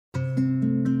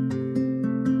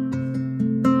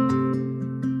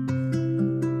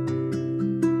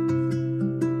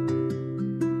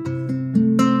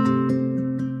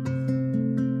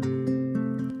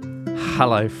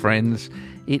Hello friends,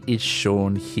 it is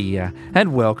Sean here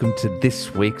and welcome to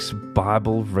this week's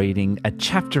Bible reading, a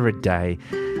chapter a day.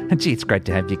 And gee, it's great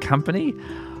to have your company.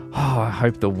 I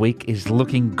hope the week is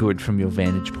looking good from your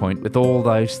vantage point with all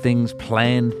those things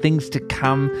planned, things to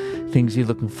come, things you're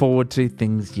looking forward to,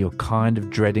 things you're kind of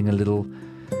dreading a little.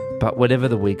 But whatever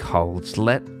the week holds,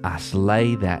 let us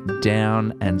lay that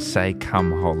down and say,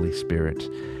 "Come, Holy Spirit."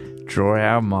 Draw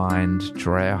our mind,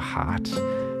 draw our heart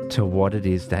to what it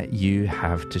is that you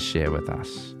have to share with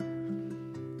us.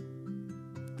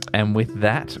 And with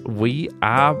that, we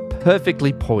are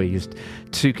perfectly poised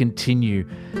to continue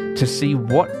to see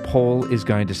what Paul is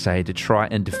going to say to try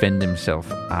and defend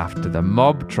himself after the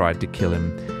mob tried to kill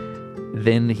him.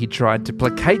 Then he tried to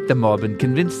placate the mob and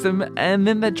convince them, and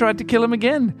then they tried to kill him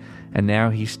again. And now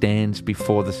he stands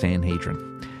before the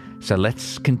Sanhedrin. So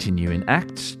let's continue in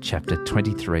Acts chapter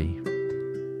 23.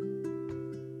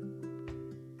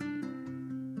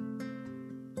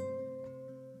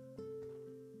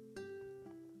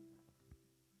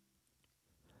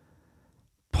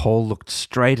 Paul looked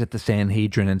straight at the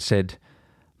Sanhedrin and said,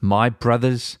 "My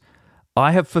brothers,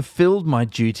 I have fulfilled my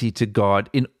duty to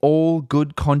God in all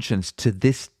good conscience to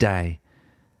this day."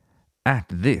 At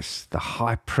this, the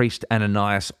high priest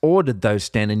Ananias ordered those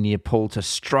standing near Paul to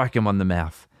strike him on the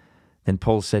mouth. Then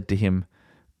Paul said to him,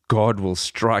 "God will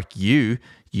strike you,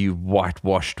 you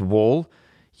whitewashed wall.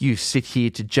 You sit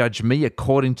here to judge me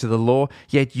according to the law,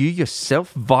 yet you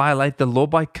yourself violate the law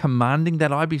by commanding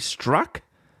that I be struck?"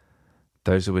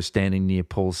 Those who were standing near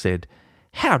Paul said,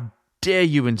 "How dare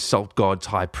you insult God's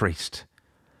high priest?"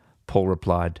 Paul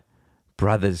replied,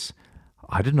 "Brothers,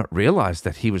 I did not realize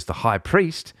that he was the high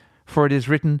priest, for it is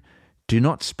written, 'Do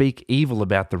not speak evil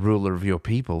about the ruler of your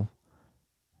people.'"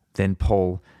 Then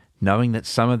Paul, knowing that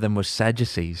some of them were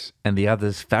Sadducees and the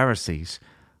others Pharisees,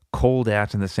 called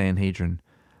out in the Sanhedrin,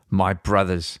 "My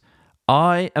brothers,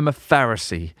 I am a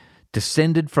Pharisee,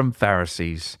 descended from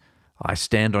Pharisees. I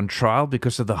stand on trial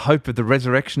because of the hope of the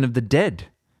resurrection of the dead."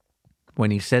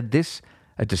 When he said this,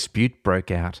 a dispute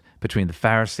broke out between the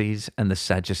Pharisees and the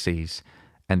Sadducees,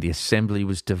 and the assembly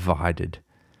was divided.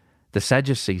 The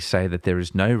Sadducees say that there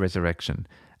is no resurrection,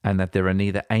 and that there are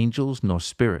neither angels nor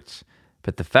spirits,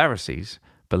 but the Pharisees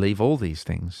believe all these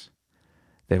things.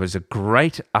 There was a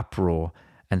great uproar,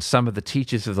 and some of the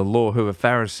teachers of the law who were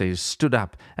Pharisees stood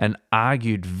up and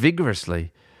argued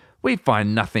vigorously. "We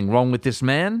find nothing wrong with this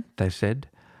man," they said.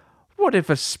 "What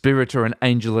if a spirit or an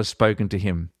angel has spoken to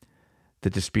him?" The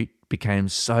dispute became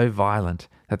so violent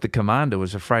that the commander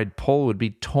was afraid Paul would be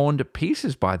torn to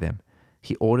pieces by them.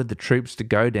 He ordered the troops to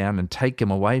go down and take him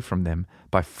away from them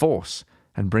by force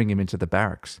and bring him into the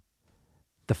barracks.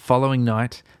 The following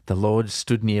night, the Lord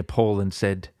stood near Paul and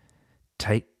said,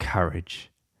 "Take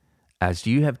courage. As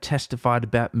you have testified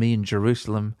about me in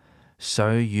Jerusalem,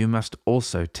 so you must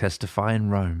also testify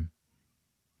in Rome."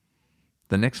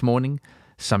 The next morning,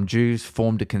 some Jews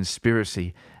formed a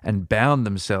conspiracy and bound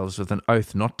themselves with an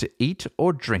oath not to eat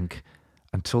or drink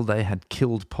until they had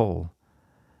killed Paul.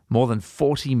 More than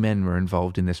 40 men were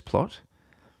involved in this plot.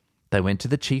 They went to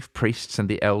the chief priests and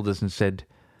the elders and said,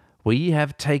 "We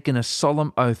have taken a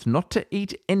solemn oath not to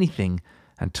eat anything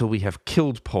until we have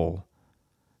killed Paul.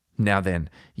 Now then,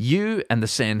 you and the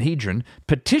Sanhedrin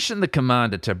petition the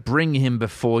commander to bring him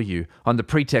before you on the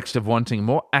pretext of wanting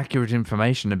more accurate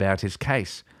information about his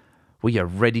case. We are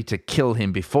ready to kill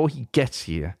him before he gets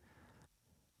here."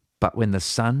 But when the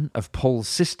son of Paul's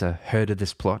sister heard of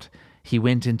this plot, he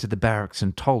went into the barracks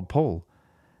and told Paul.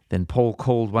 Then Paul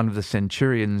called one of the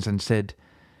centurions and said,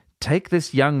 "Take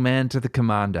this young man to the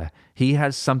commander. He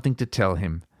has something to tell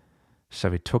him." So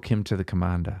he took him to the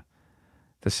commander.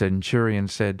 The centurion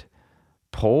said,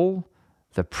 "Paul,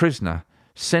 the prisoner,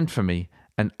 sent for me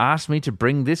and asked me to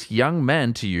bring this young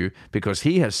man to you because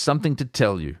he has something to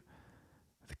tell you."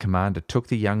 The commander took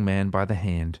the young man by the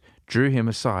hand, drew him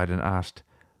aside and asked,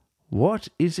 "What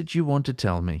is it you want to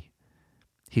tell me?"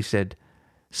 He said,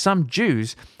 "Some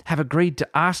Jews have agreed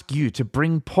to ask you to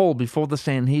bring Paul before the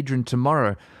Sanhedrin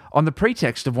tomorrow on the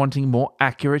pretext of wanting more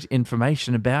accurate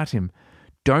information about him.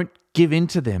 Don't give in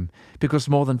to them, because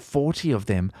more than 40 of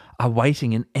them are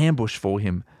waiting in ambush for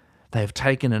him. They have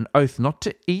taken an oath not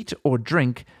to eat or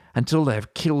drink until they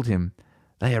have killed him.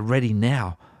 They are ready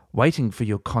now, waiting for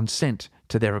your consent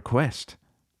to their request."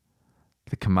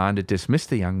 The commander dismissed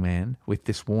the young man with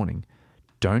this warning,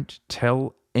 "Don't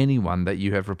tell anyone that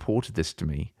you have reported this to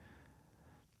me."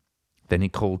 Then he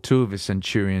called 2 of his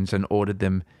centurions and ordered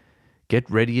them, "Get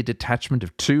ready a detachment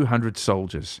of 200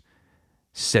 soldiers,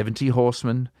 70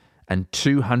 horsemen, and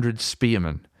 200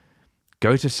 spearmen.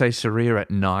 Go to Caesarea at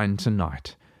 9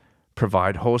 tonight.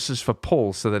 Provide horses for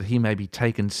Paul so that he may be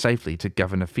taken safely to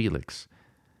Governor Felix.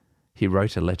 he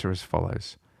wrote a letter as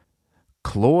follows: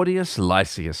 Claudius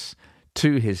Lysias,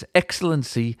 to His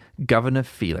Excellency Governor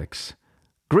Felix,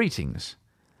 greetings.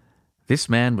 This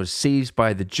man was seized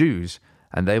by the Jews,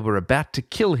 and they were about to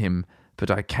kill him,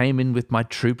 but I came in with my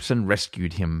troops and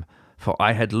rescued him, for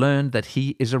I had learned that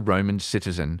he is a Roman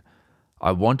citizen.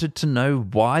 I wanted to know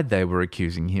why they were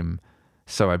accusing him,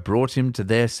 so I brought him to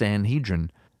their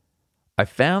Sanhedrin. I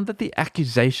found that the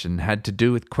accusation had to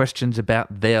do with questions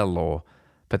about their law,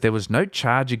 but there was no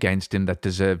charge against him that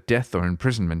deserved death or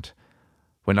imprisonment.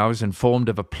 When I was informed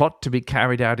of a plot to be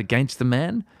carried out against the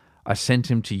man, I sent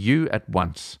him to you at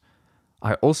once.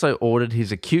 I also ordered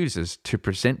his accusers to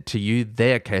present to you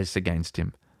their case against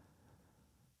him.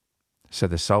 So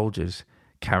the soldiers,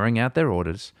 carrying out their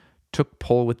orders, took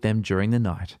Paul with them during the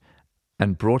night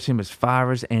and brought him as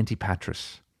far as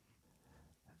Antipatris.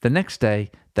 The next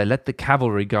day they let the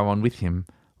cavalry go on with him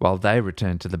while they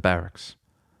returned to the barracks.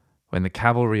 When the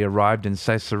cavalry arrived in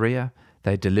Caesarea,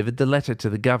 they delivered the letter to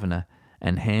the governor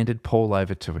and handed Paul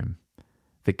over to him.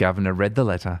 The governor read the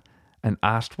letter and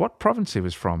asked what province he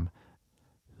was from.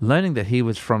 Learning that he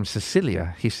was from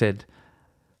Sicilia, he said,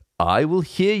 I will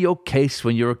hear your case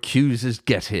when your accusers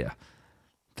get here.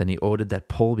 Then he ordered that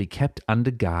Paul be kept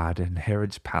under guard in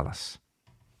Herod's palace.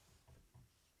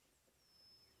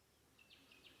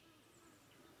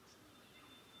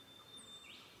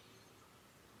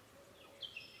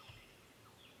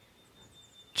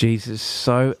 Jesus,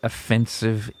 so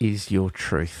offensive is your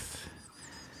truth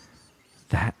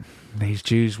that these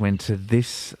Jews went to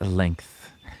this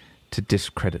length to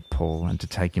discredit Paul and to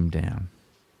take him down.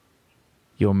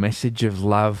 Your message of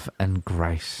love and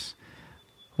grace,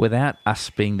 without us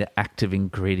being the active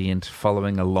ingredient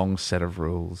following a long set of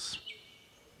rules.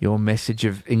 Your message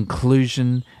of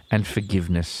inclusion and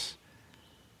forgiveness,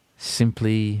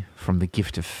 simply from the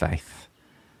gift of faith.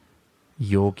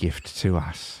 Your gift to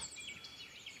us.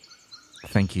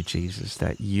 Thank you, Jesus,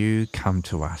 that you come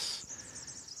to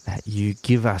us, that you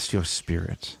give us your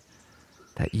Spirit,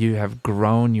 that you have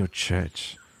grown your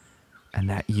church, and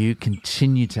that you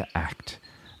continue to act,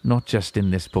 not just in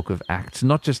this book of Acts,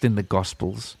 not just in the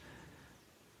Gospels,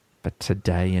 but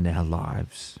today in our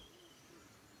lives.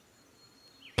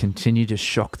 Continue to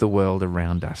shock the world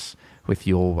around us with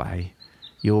your way,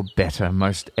 your better,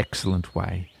 most excellent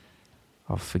way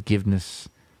of forgiveness,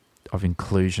 of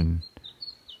inclusion,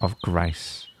 of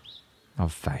grace,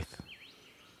 of faith.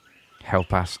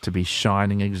 Help us to be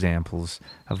shining examples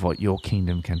of what your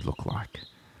kingdom can look like,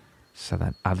 so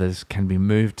that others can be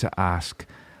moved to ask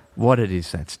what it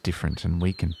is that's different, and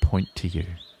we can point to you.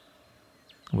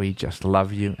 We just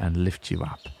love you and lift you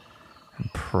up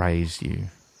and praise you.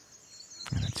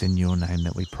 And it's in your name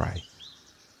that we pray.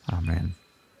 Amen.